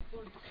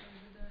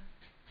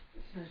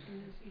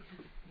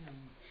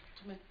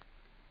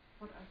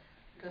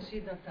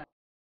Qasidahs. I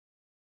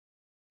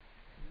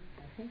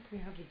think we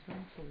have a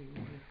drum for you.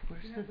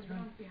 Where's the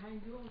drum?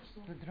 Behind you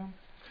also. The drum.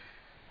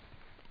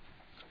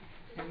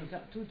 And we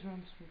got two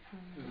drums.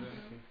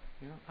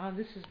 Yeah. Ah,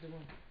 this is the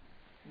one.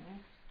 No?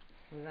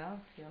 Without?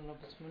 Yalla,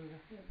 bismillah.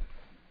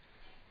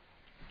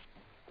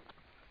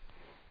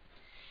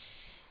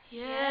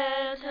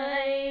 يا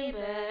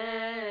طيبة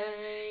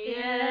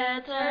يا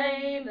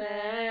طيبة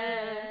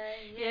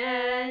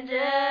يا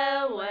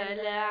دوا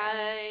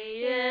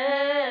العيان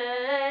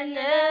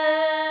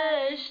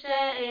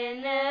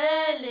اشتقنا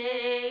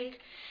لك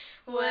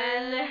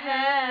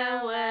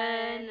والهوى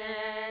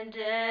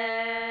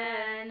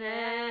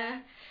نادانا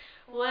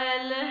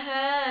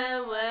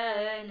والهوى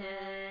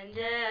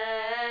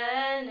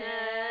نادانا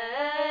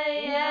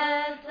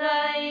يا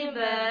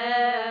طيبة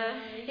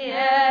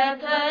يا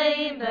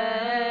طيبة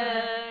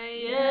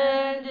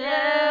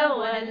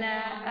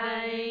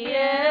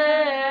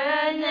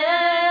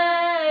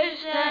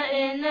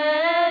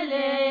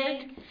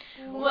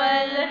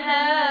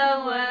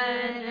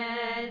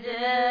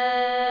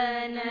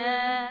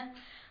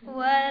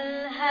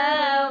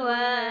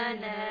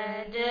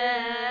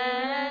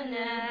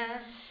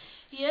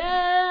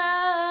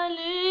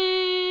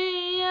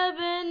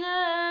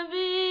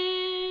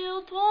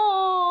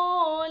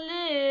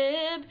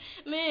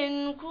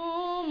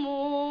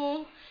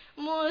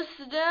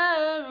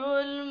مصدر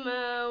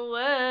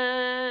المواهب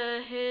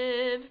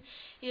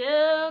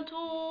يا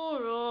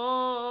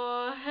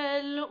ترى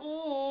هل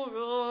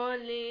أرى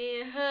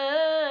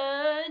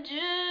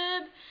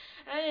لهاجب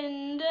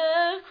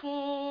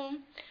عندكم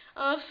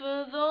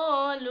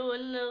أفضل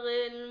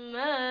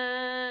الغلمان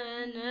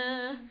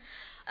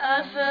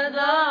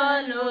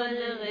أفضل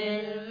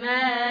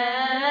الغلمان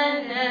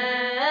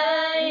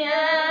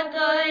يا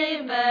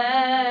طيبة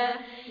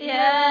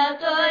يا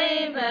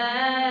طيبة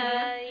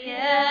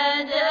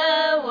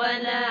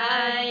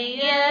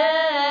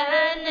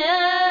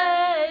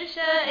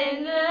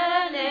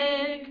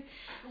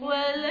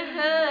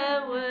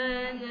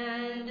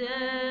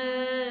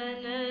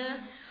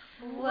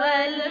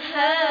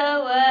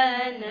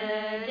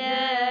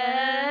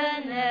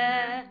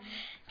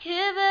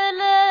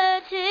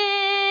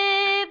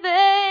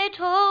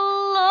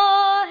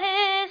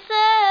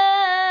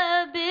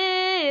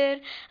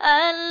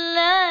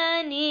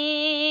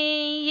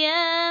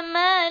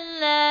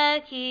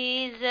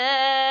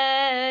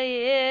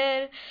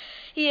زاير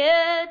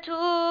يا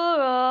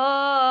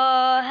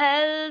ترى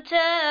هل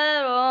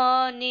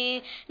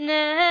تراني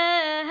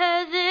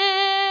نازل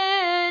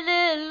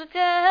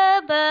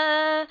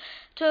الكعبة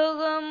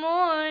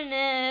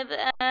تغمرني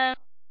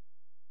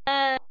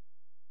بأمان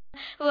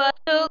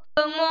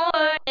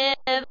وتغمرني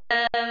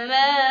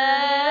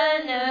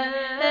بأمان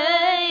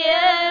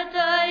يا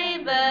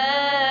طيبة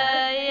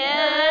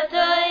يا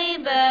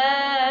طيبة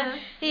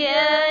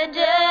يا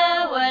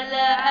دوا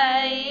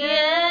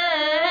العيان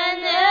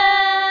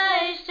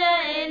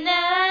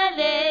اشتقنا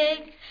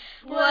لك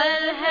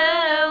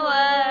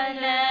والهوى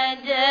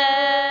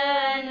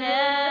نادانا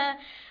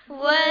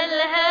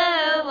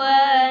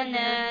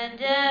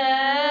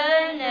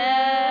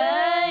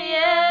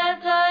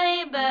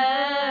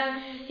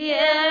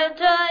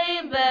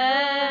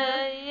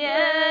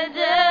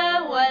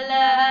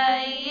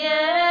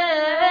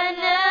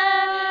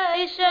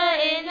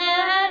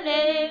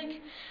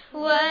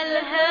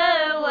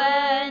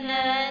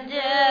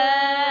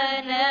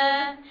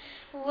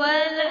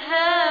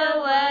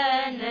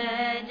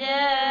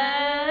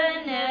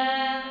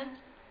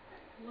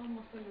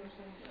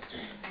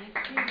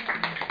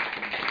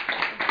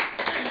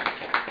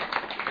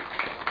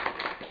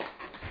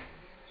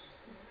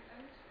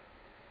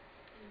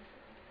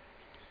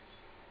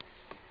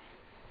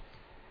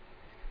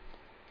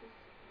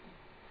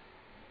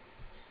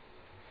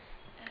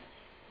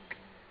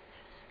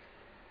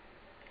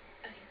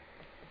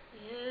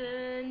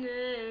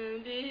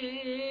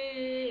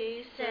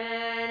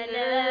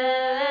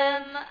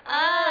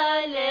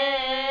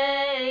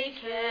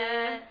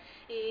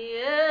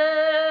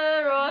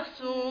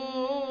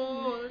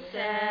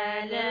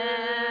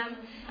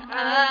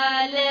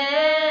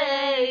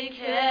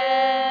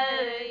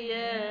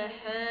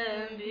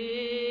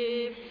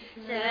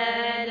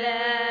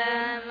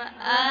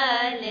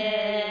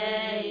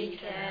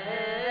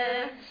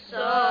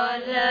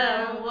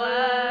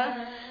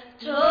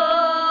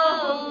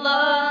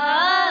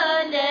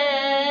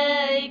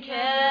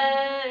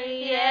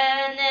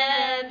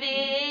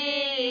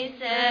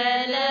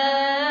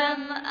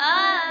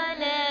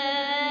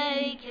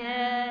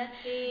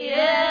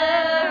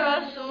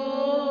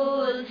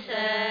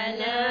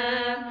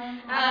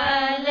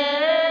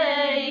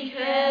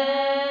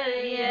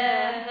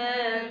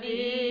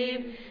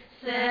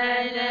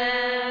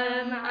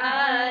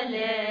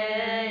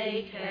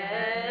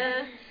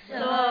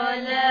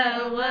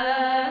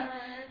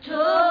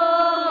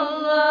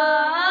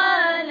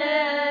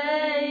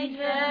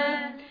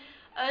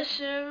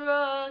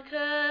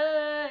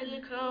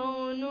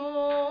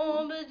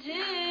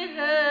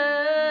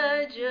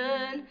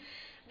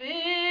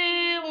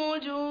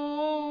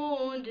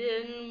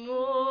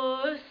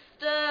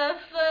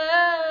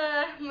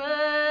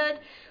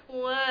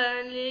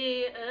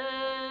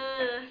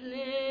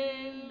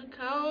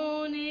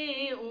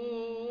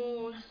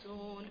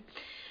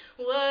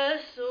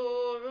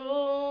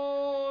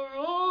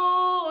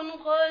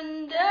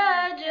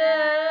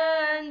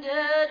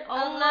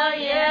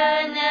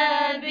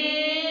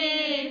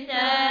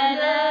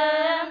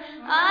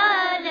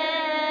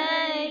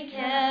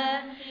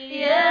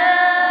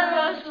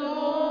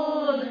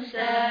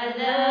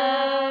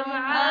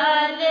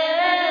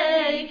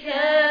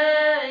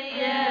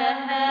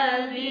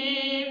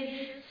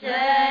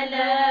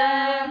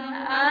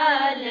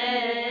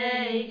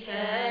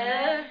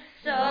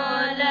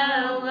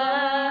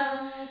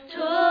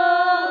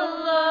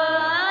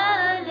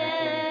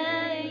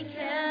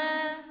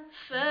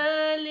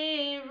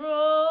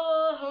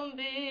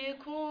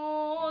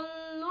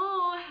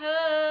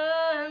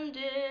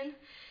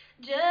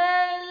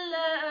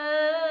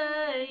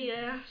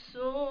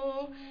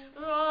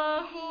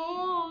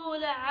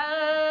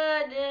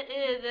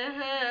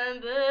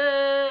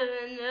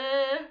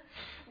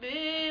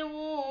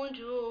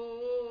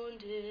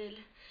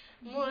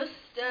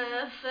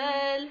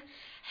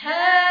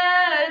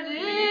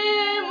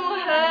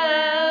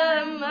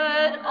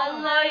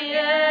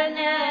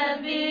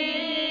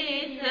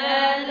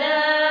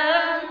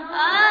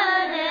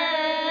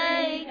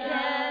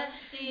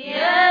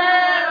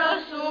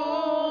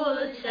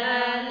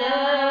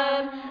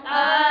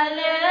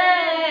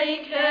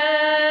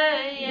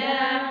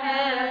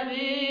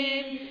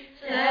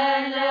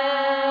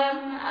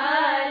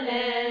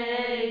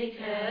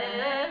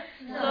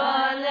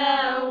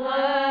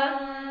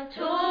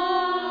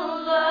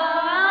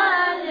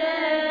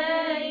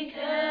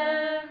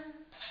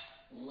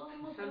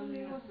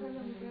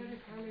وسلم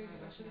وبارك عليه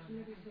أشرف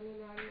النبي صلى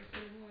الله عليه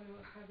وسلم وآله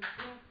وأصحابه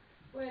الكرام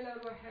وإلى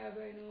أرواح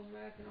آبائنا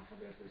وأمهاتنا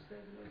وحضرة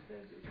أستاذنا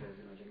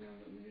وأستاذنا وجميع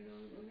المؤمنين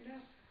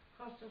والمؤمنات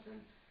خاصة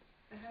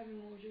أهل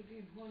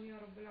الموجودين هون يا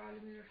رب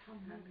العالمين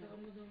ارحمهم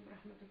وتغمدهم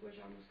برحمتك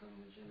واجعل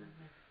مسكنهم الجنة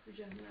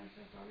بجاه ما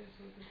أنزلت عليه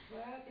صلاة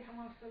الفاتحة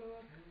مع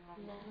الصلوات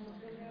اللهم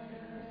صل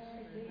على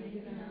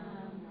سيدنا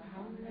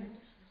محمد.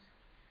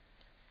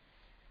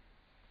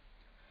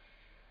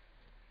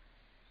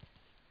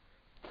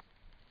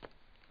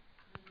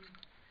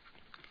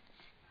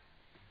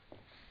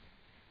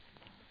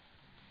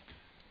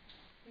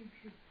 Thank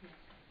you.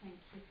 Thank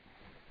you.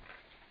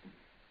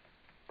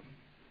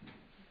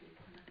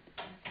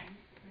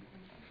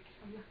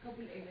 الله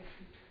قبل إليك.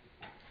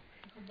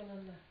 قبل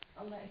الله.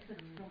 Allah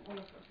accepts from all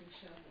of us,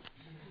 inshallah.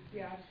 We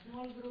are a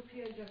small group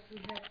here, just we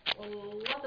have a lot of